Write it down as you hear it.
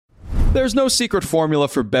There's no secret formula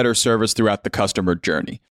for better service throughout the customer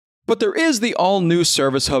journey. But there is the all-new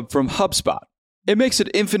Service Hub from HubSpot. It makes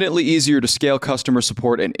it infinitely easier to scale customer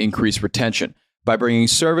support and increase retention. By bringing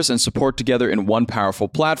service and support together in one powerful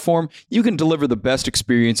platform, you can deliver the best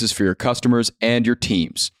experiences for your customers and your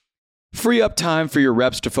teams. Free up time for your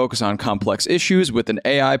reps to focus on complex issues with an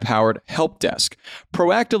AI-powered help desk.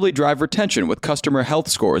 Proactively drive retention with customer health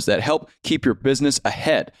scores that help keep your business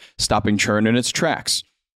ahead, stopping churn in its tracks.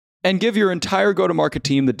 And give your entire go-to-market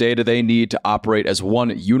team the data they need to operate as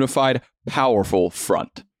one unified, powerful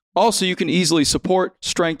front. Also, you can easily support,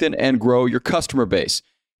 strengthen, and grow your customer base.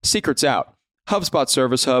 Secrets out. HubSpot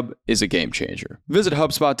Service Hub is a game changer. Visit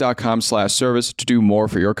HubSpot.com/service to do more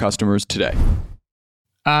for your customers today.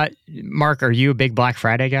 Mark, are you a big Black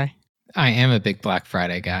Friday guy? I am a big Black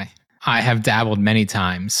Friday guy. I have dabbled many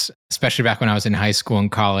times, especially back when I was in high school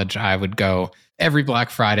and college. I would go every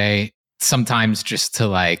Black Friday, sometimes just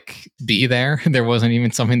to be there. There wasn't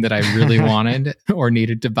even something that I really wanted or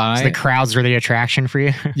needed to buy. So the crowds were the attraction for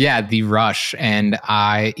you? Yeah, the rush. And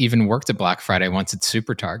I even worked at Black Friday once at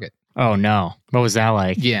Super Target. Oh no. What was that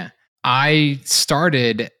like? Yeah. I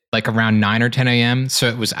started around 9 or 10 a.m. So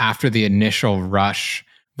it was after the initial rush,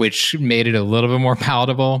 which made it a little bit more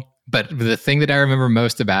palatable. But the thing that I remember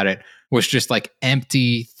most about it was just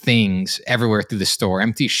empty things everywhere through the store.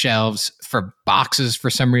 Empty shelves for boxes for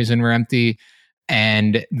some reason were empty.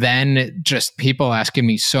 And then just people asking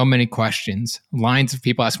me so many questions, lines of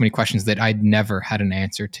people asking me questions that I'd never had an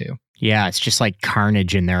answer to. Yeah, it's just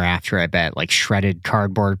carnage in there after, I bet. Shredded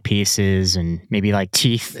cardboard pieces and maybe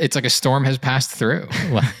teeth. It's like a storm has passed through.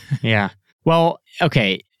 Yeah. Well,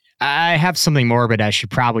 okay. I have something morbid I should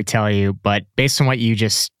probably tell you, but based on what you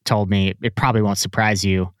just told me, it probably won't surprise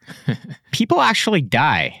you. People actually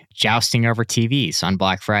die jousting over TVs on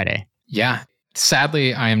Black Friday. Yeah.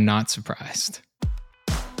 Sadly, I am not surprised.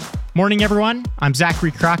 Morning, everyone. I'm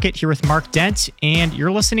Zachary Crockett here with Mark Dent, and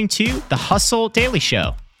you're listening to The Hustle Daily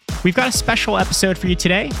Show. We've got a special episode for you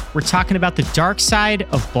today. We're talking about the dark side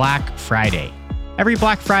of Black Friday. Every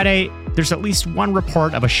Black Friday, there's at least one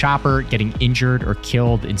report of a shopper getting injured or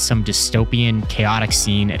killed in some dystopian, chaotic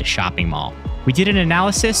scene at a shopping mall. We did an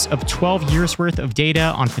analysis of 12 years worth of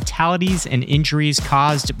data on fatalities and injuries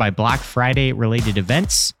caused by Black Friday-related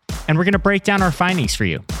events, and we're going to break down our findings for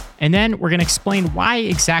you. And then we're going to explain why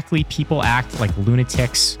exactly people act like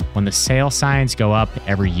lunatics when the sale signs go up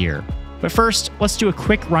every year. But first, let's do a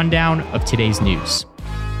quick rundown of today's news.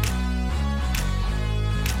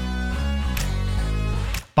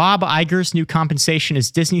 Bob Iger's new compensation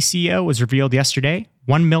as Disney CEO was revealed yesterday.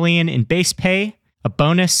 $1 million in base pay, a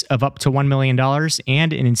bonus of up to $1 million,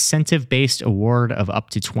 and an incentive-based award of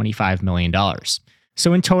up to $25 million.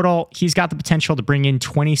 So in total, he's got the potential to bring in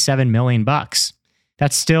 $27 million.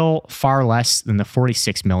 That's still far less than the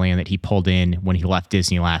 $46 million that he pulled in when he left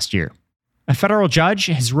Disney last year. A federal judge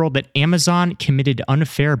has ruled that Amazon committed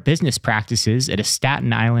unfair business practices at a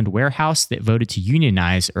Staten Island warehouse that voted to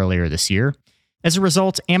unionize earlier this year. As a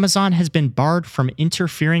result, Amazon has been barred from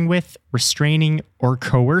interfering with, restraining, or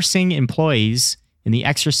coercing employees in the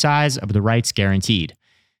exercise of the rights guaranteed.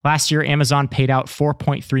 Last year, Amazon paid out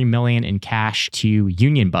 $4.3 million in cash to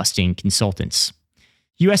union-busting consultants.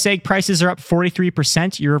 U.S. egg prices are up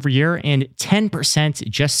 43% year over year and 10%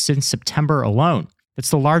 just since September alone. That's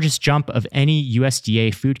the largest jump of any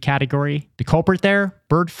USDA food category. The culprit there,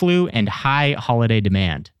 bird flu and high holiday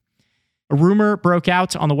demand. A rumor broke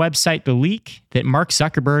out on the website The Leak that Mark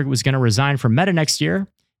Zuckerberg was going to resign from Meta next year.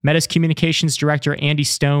 Meta's communications director, Andy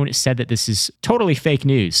Stone, said that this is totally fake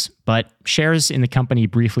news, but shares in the company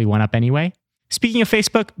briefly went up anyway. Speaking of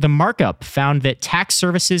Facebook, The Markup found that tax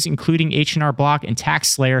services, including H&R Block and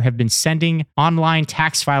TaxSlayer, have been sending online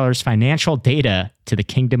tax filers financial data to the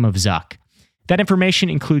Kingdom of Zuck. That information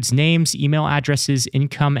includes names, email addresses,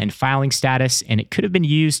 income, and filing status, and it could have been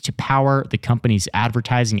used to power the company's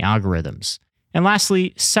advertising algorithms. And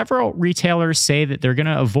lastly, several retailers say that they're going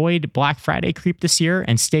to avoid Black Friday creep this year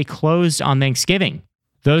and stay closed on Thanksgiving.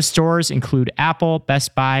 Those stores include Apple,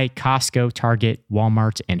 Best Buy, Costco, Target,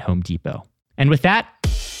 Walmart, and Home Depot. And with that,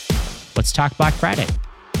 let's talk Black Friday.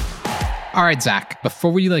 All right, Zach,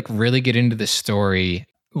 before we really get into the story,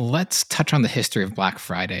 let's touch on the history of Black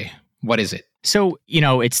Friday. What is it? So,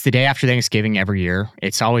 it's the day after Thanksgiving every year.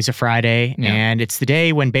 It's always a Friday, and it's the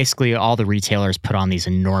day when basically all the retailers put on these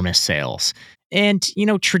enormous sales. And,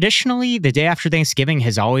 traditionally, the day after Thanksgiving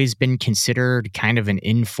has always been considered kind of an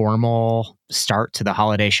informal start to the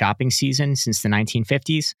holiday shopping season since the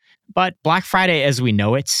 1950s. But Black Friday, as we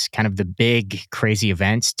know it, kind of the big, crazy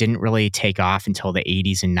event, didn't really take off until the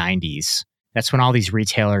 80s and 90s. That's when all these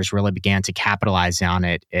retailers really began to capitalize on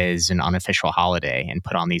it as an unofficial holiday and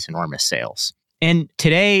put on these enormous sales. And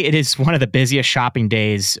today, it is one of the busiest shopping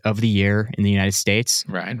days of the year in the United States.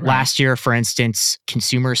 Right. Last year, for instance,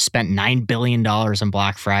 consumers spent $9 billion on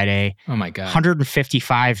Black Friday. Oh my God.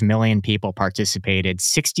 155 million people participated,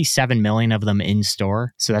 67 million of them in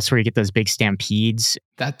store. So that's where you get those big stampedes.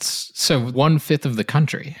 That's so 1/5 of the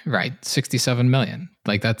country, right? 67 million.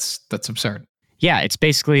 Like that's absurd. Yeah, it's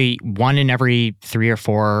basically 1 in every 3 or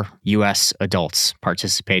 4 US adults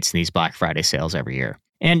participates in these Black Friday sales every year.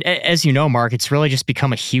 And as you know, Mark, it's really just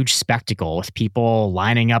become a huge spectacle with people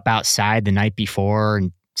lining up outside the night before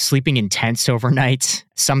and sleeping in tents overnight.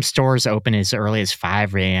 Some stores open as early as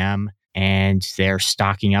 5 a.m. and they're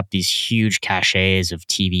stocking up these huge caches of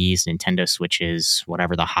TVs, Nintendo Switches,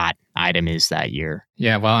 whatever the hot item is that year.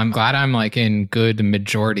 Yeah, well, I'm glad I'm like in good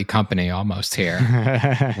majority company almost here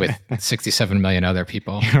with 67 million other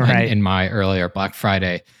people Right. in my earlier Black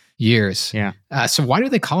Friday years. Yeah. So why do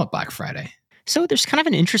they call it Black Friday? So there's kind of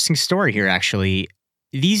an interesting story here, actually.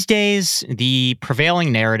 These days, the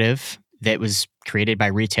prevailing narrative that was created by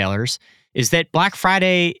retailers is that Black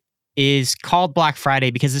Friday is called Black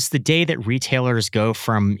Friday because it's the day that retailers go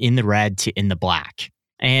from in the red to in the black.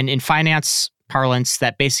 And in finance parlance,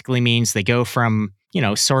 that basically means they go from,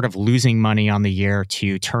 sort of losing money on the year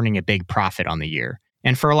to turning a big profit on the year.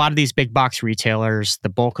 And for a lot of these big box retailers, the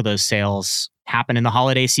bulk of those sales happen in the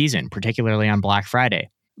holiday season, particularly on Black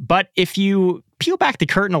Friday. But if you peel back the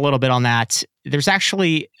curtain a little bit on that, there's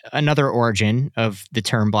actually another origin of the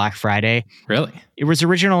term Black Friday. Really? It was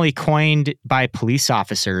originally coined by police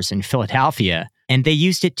officers in Philadelphia, and they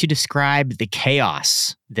used it to describe the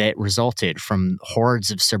chaos that resulted from hordes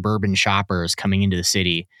of suburban shoppers coming into the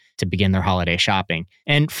city to begin their holiday shopping.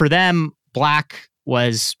 And for them, black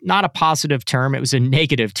was not a positive term. It was a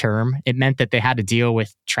negative term. It meant that they had to deal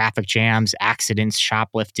with traffic jams, accidents,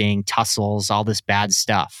 shoplifting, tussles, all this bad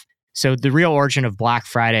stuff. So the real origin of Black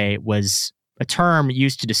Friday was a term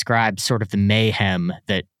used to describe sort of the mayhem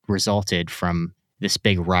that resulted from this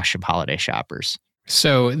big rush of holiday shoppers.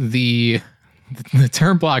 So the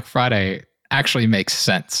term Black Friday actually makes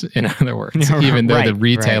sense, in other words, even though the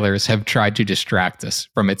retailers have tried to distract us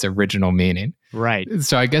from its original meaning. Right.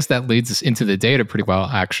 So I guess that leads us into the data pretty well,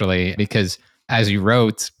 actually, because as you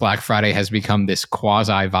wrote, Black Friday has become this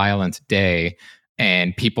quasi-violent day,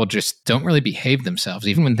 and people just don't really behave themselves,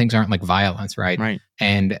 even when things aren't like violence, right? Right.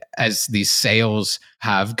 And as these sales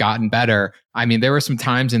have gotten better, I mean, there were some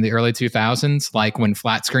times in the early 2000s, like when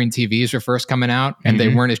flat screen TVs were first coming out and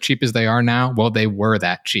they weren't as cheap as they are now. Well, they were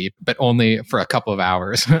that cheap, but only for a couple of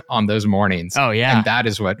hours on those mornings. Oh, yeah. And that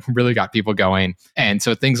is what really got people going. And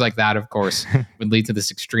so things like that, of course, would lead to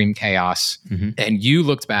this extreme chaos. And you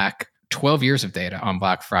looked back 12 years of data on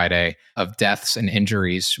Black Friday of deaths and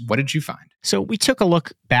injuries. What did you find? So we took a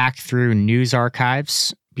look back through news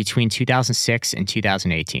archives between 2006 and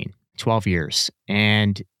 2018, 12 years.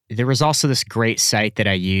 And there was also this great site that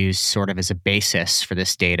I used sort of as a basis for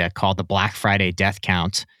this data called the Black Friday Death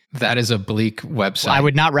Count. That is a bleak website. Well, I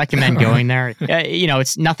would not recommend going there.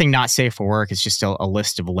 It's nothing not safe for work. It's just a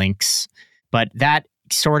list of links. But that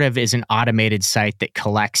sort of is an automated site that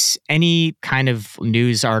collects any kind of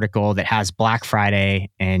news article that has Black Friday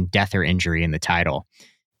and death or injury in the title.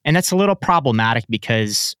 And that's a little problematic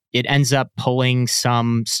because it ends up pulling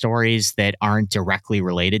some stories that aren't directly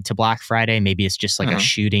related to Black Friday. Maybe it's just like a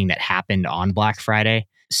shooting that happened on Black Friday.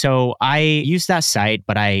 So I used that site,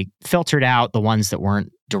 but I filtered out the ones that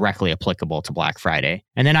weren't directly applicable to Black Friday.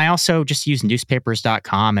 And then I also just used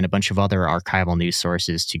newspapers.com and a bunch of other archival news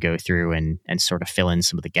sources to go through and sort of fill in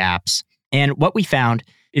some of the gaps. And what we found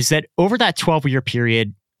is that over that 12-year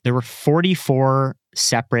period, there were 44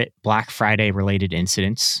 separate Black Friday related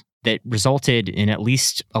incidents that resulted in at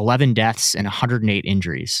least 11 deaths and 108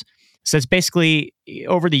 injuries. So it's basically,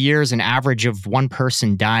 over the years, an average of one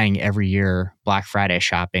person dying every year Black Friday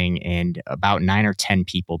shopping and about 9 or 10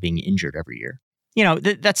 people being injured every year.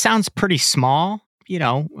 That sounds pretty small,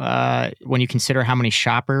 when you consider how many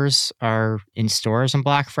shoppers are in stores on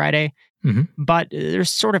Black Friday. But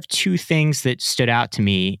there's sort of two things that stood out to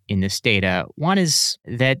me in this data. One is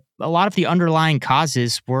that a lot of the underlying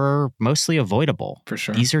causes were mostly avoidable. For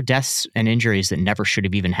sure. These are deaths and injuries that never should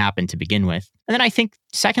have even happened to begin with. And then I think,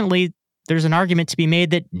 secondly, there's an argument to be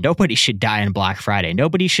made that nobody should die on Black Friday.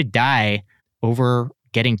 Nobody should die over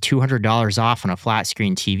getting $200 off on a flat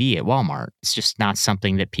screen TV at Walmart. It's just not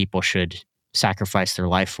something that people should sacrifice their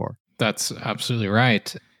life for. That's absolutely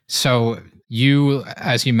right. So you,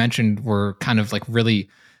 as you mentioned, were kind of like really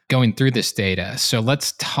going through this data. So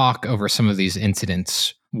let's talk over some of these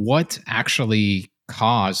incidents. What actually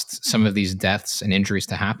caused some of these deaths and injuries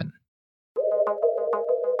to happen?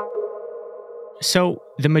 So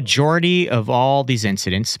the majority of all these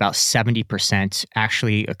incidents, about 70%,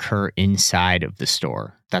 actually occur inside of the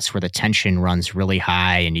store. That's where the tension runs really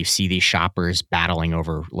high and you see these shoppers battling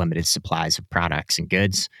over limited supplies of products and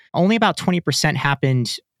goods. Only about 20%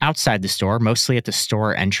 happened outside the store, mostly at the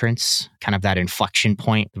store entrance, kind of that inflection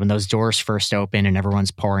point when those doors first open and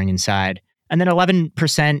everyone's pouring inside. And then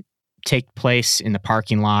 11% take place in the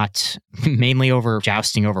parking lot, mainly over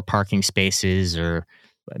jousting over parking spaces or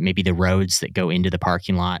maybe the roads that go into the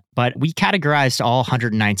parking lot. But we categorized all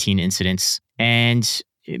 119 incidents, and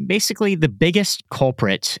basically the biggest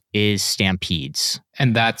culprit is stampedes.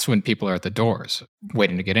 And that's when people are at the doors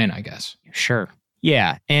waiting to get in, I guess. Sure.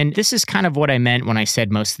 Yeah. And this is kind of what I meant when I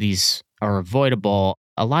said most of these are avoidable.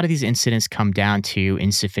 A lot of these incidents come down to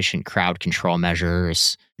insufficient crowd control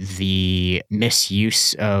measures, the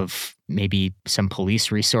misuse of maybe some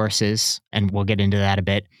police resources, and we'll get into that a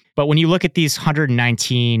bit. But when you look at these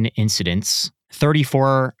 119 incidents,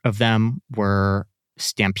 34 of them were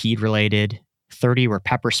stampede related, 30 were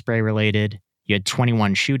pepper spray related. You had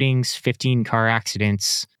 21 shootings, 15 car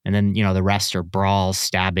accidents, and then, the rest are brawls,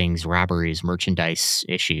 stabbings, robberies, merchandise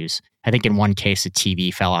issues. I think in one case, a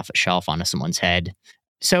TV fell off a shelf onto someone's head.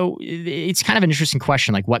 So it's kind of an interesting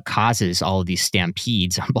question, like what causes all of these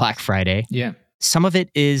stampedes on Black Friday? Yeah. Some of it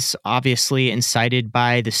is obviously incited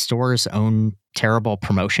by the store's own terrible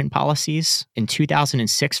promotion policies. In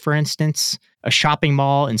 2006, for instance, a shopping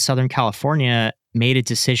mall in Southern California made a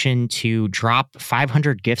decision to drop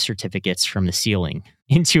 500 gift certificates from the ceiling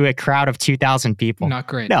into a crowd of 2,000 people. Not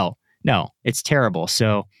great. No, it's terrible.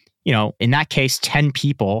 So, in that case, 10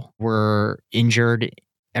 people were injured.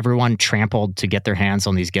 Everyone trampled to get their hands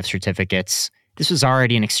on these gift certificates. This was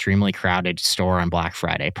already an extremely crowded store on Black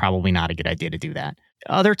Friday. Probably not a good idea to do that.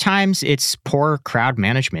 Other times, it's poor crowd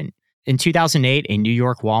management. In 2008, a New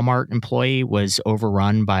York Walmart employee was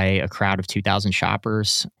overrun by a crowd of 2,000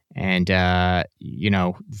 shoppers. And,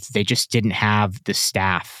 they just didn't have the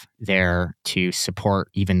staff there to support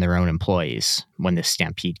even their own employees when this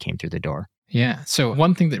stampede came through the door. Yeah. So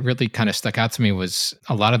one thing that really kind of stuck out to me was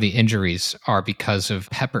a lot of the injuries are because of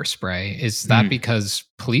pepper spray. Is that because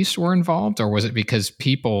police were involved, or was it because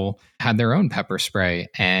people had their own pepper spray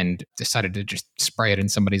and decided to just spray it in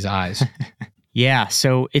somebody's eyes? Yeah.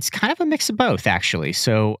 So it's kind of a mix of both, actually.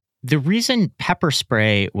 So the reason pepper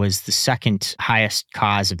spray was the second highest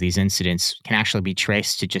cause of these incidents can actually be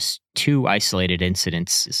traced to just two isolated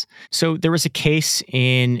incidences. So there was a case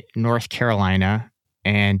in North Carolina.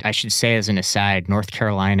 And I should say, as an aside, North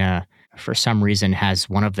Carolina, for some reason, has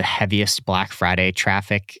one of the heaviest Black Friday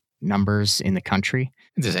traffic numbers in the country.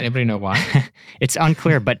 Does anybody know why? It's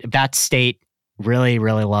unclear, but that state really,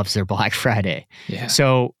 really loves their Black Friday. Yeah.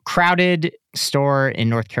 So, crowded store in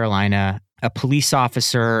North Carolina, a police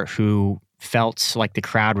officer who felt like the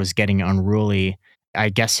crowd was getting unruly. I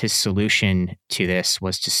guess his solution to this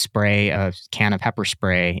was to spray a can of pepper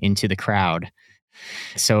spray into the crowd.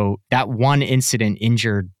 So that one incident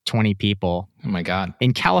injured 20 people. Oh my God.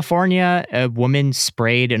 In California, a woman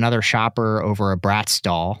sprayed another shopper over a Bratz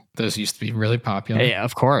doll. Those used to be really popular.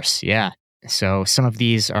 Of course, yeah. So some of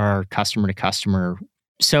these are customer to customer.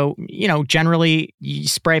 So, generally, you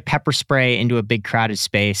spray pepper spray into a big crowded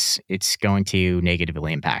space, it's going to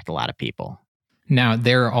negatively impact a lot of people. Now,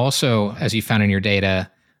 there are also, as you found in your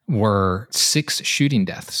data, were 6 shooting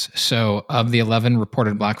deaths. So of the 11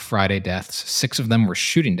 reported Black Friday deaths, 6 of them were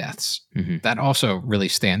shooting deaths. Mm-hmm. That also really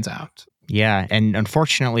stands out. Yeah. And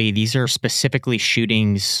unfortunately, these are specifically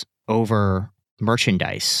shootings over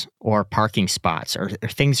merchandise or parking spots or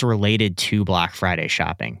things related to Black Friday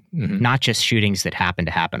shopping, not just shootings that happen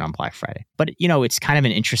to happen on Black Friday. But, it's kind of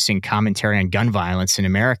an interesting commentary on gun violence in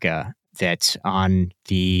America that on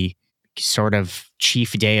the sort of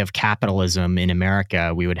chief day of capitalism in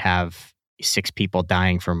America, we would have 6 people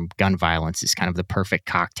dying from gun violence is kind of the perfect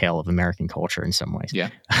cocktail of American culture in some ways. Yeah.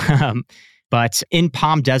 But in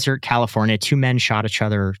Palm Desert, California, 2 men shot each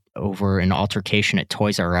other over an altercation at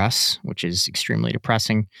Toys R Us, which is extremely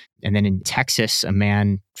depressing. And then in Texas, a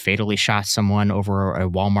man fatally shot someone over a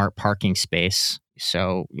Walmart parking space.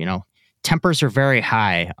 So, tempers are very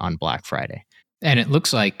high on Black Friday. And it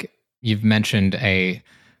looks like you've mentioned a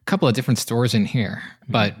couple of different stores in here,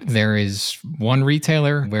 but there is one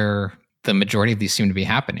retailer where the majority of these seem to be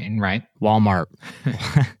happening, right? Walmart.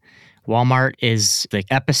 Walmart is the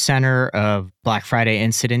epicenter of Black Friday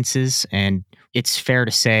incidences, and it's fair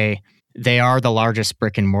to say they are the largest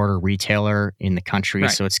brick and mortar retailer in the country.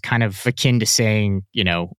 Right. So it's kind of akin to saying,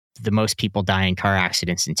 the most people die in car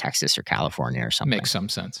accidents in Texas or California or something. Makes some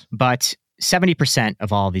sense. But 70%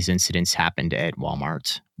 of all of these incidents happened at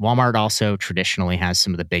Walmart. Walmart also traditionally has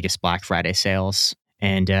some of the biggest Black Friday sales.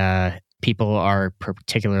 And people are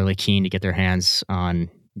particularly keen to get their hands on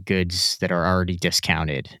goods that are already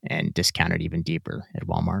discounted and discounted even deeper at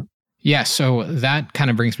Walmart. Yeah, so that kind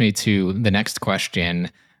of brings me to the next question,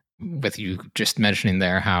 with you just mentioning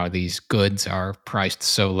there how these goods are priced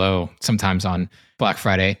so low sometimes on Black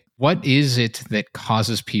Friday. What is it that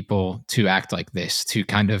causes people to act like this, to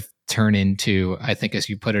kind of turn into, I think as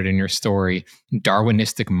you put it in your story,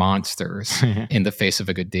 Darwinistic monsters in the face of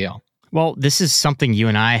a good deal? Well, this is something you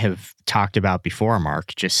and I have talked about before,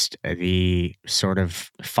 Mark, just the sort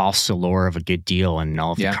of false allure of a good deal and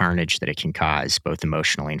all of the carnage that it can cause, both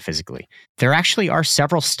emotionally and physically. There actually are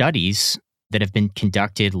several studies that have been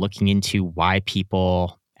conducted looking into why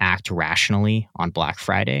people act rationally on Black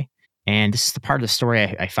Friday. And this is the part of the story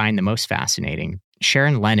I find the most fascinating.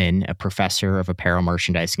 Sharon Lennon, a professor of apparel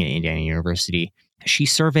merchandising at Indiana University, she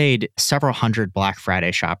surveyed several hundred Black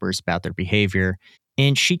Friday shoppers about their behavior.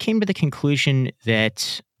 And she came to the conclusion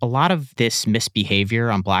that a lot of this misbehavior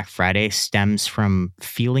on Black Friday stems from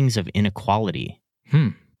feelings of inequality.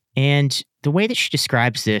 And the way that she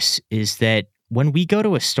describes this is that when we go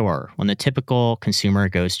to a store, when the typical consumer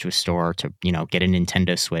goes to a store to, get a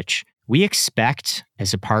Nintendo Switch, we expect,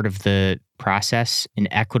 as a part of the process, an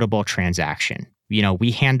equitable transaction.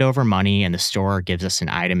 We hand over money and the store gives us an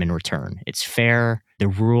item in return. It's fair. The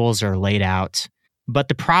rules are laid out. But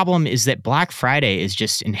the problem is that Black Friday is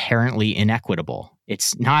just inherently inequitable.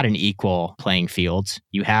 It's not an equal playing field.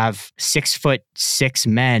 You have 6'6"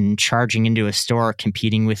 men charging into a store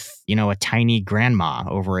competing with, a tiny grandma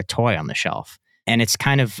over a toy on the shelf. And it's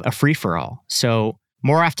kind of a free-for-all. So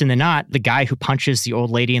more often than not, the guy who punches the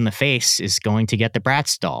old lady in the face is going to get the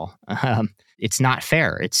Bratz doll. It's not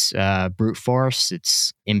fair. It's brute force.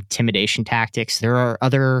 It's intimidation tactics. There are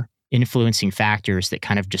other influencing factors that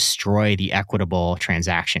kind of destroy the equitable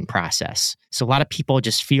transaction process. So a lot of people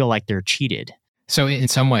just feel like they're cheated. So in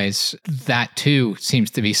some ways, that too seems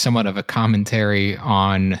to be somewhat of a commentary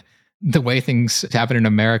on the way things happen in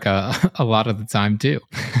America a lot of the time too.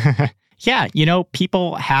 Yeah,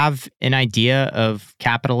 people have an idea of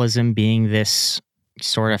capitalism being this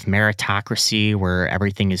sort of meritocracy where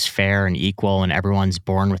everything is fair and equal and everyone's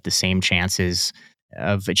born with the same chances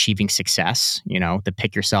of achieving success, the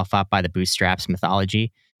pick yourself up by the bootstraps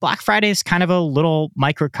mythology. Black Friday is kind of a little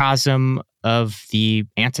microcosm of the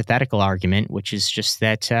antithetical argument, which is just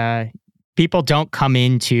that people don't come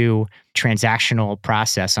into transactional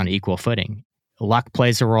process on equal footing. Luck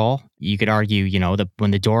plays a role. You could argue, when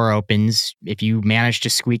the door opens, if you manage to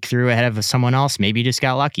squeak through ahead of someone else, maybe you just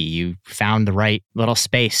got lucky. You found the right little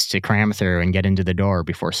space to cram through and get into the door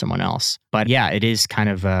before someone else. But yeah, it is kind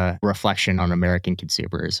of a reflection on American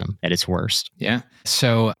consumerism at its worst. Yeah.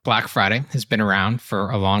 So Black Friday has been around for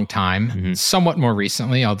a long time, somewhat more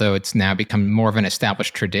recently, although it's now become more of an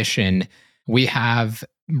established tradition. We have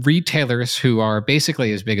retailers who are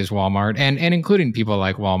basically as big as Walmart and including people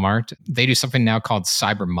like Walmart. They do something now called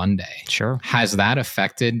Cyber Monday. Sure. Has that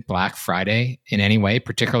affected Black Friday in any way,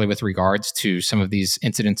 particularly with regards to some of these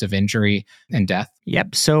incidents of injury and death?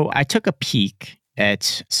 Yep. So I took a peek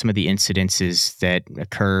at some of the incidences that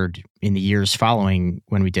occurred in the years following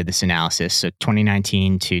when we did this analysis, so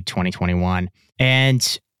 2019 to 2021.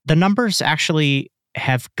 And the numbers actually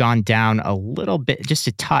have gone down a little bit, just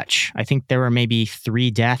a touch. I think there were maybe 3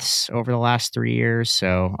 deaths over the last 3 years,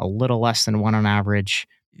 so a little less than 1 on average.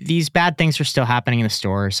 These bad things are still happening in the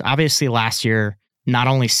stores. Obviously, last year, not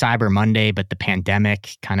only Cyber Monday, but the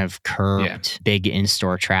pandemic kind of curbed big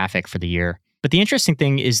in-store traffic for the year. But the interesting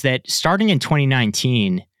thing is that starting in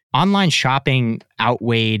 2019, online shopping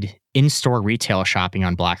outweighed in-store retail shopping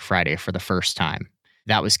on Black Friday for the first time.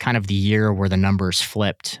 That was kind of the year where the numbers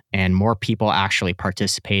flipped and more people actually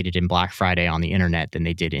participated in Black Friday on the internet than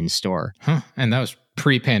they did in store. And that was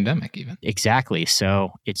pre-pandemic even. Exactly.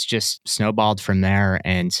 So it's just snowballed from there.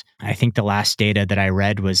 And I think the last data that I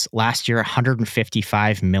read was last year,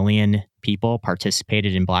 155 million people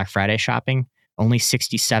participated in Black Friday shopping. Only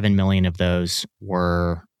 67 million of those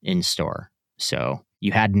were in store. So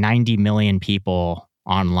you had 90 million people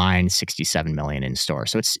online, 67 million in store.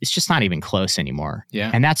 So it's just not even close anymore. Yeah.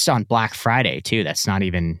 And that's on Black Friday too. That's not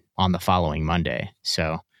even on the following Monday.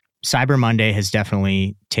 So Cyber Monday has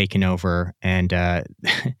definitely taken over. And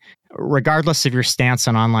regardless of your stance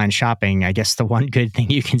on online shopping, I guess the one good thing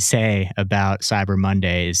you can say about Cyber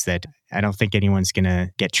Monday is that I don't think anyone's going to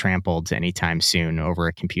get trampled anytime soon over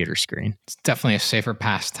a computer screen. It's definitely a safer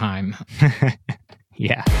pastime.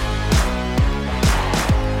 Yeah.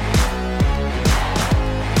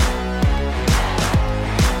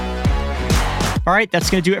 All right, that's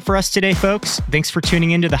going to do it for us today, folks. Thanks for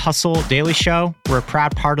tuning into the Hustle Daily Show. We're a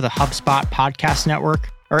proud part of the HubSpot podcast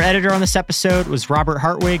network. Our editor on this episode was Robert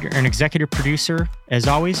Hartwig, and executive producer, as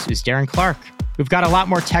always, is Darren Clark. We've got a lot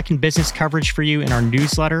more tech and business coverage for you in our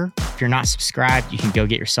newsletter. If you're not subscribed, you can go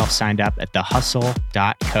get yourself signed up at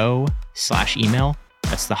thehustle.co/email.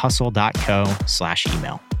 That's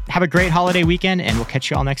thehustle.co/email. Have a great holiday weekend, and we'll catch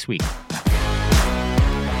you all next week.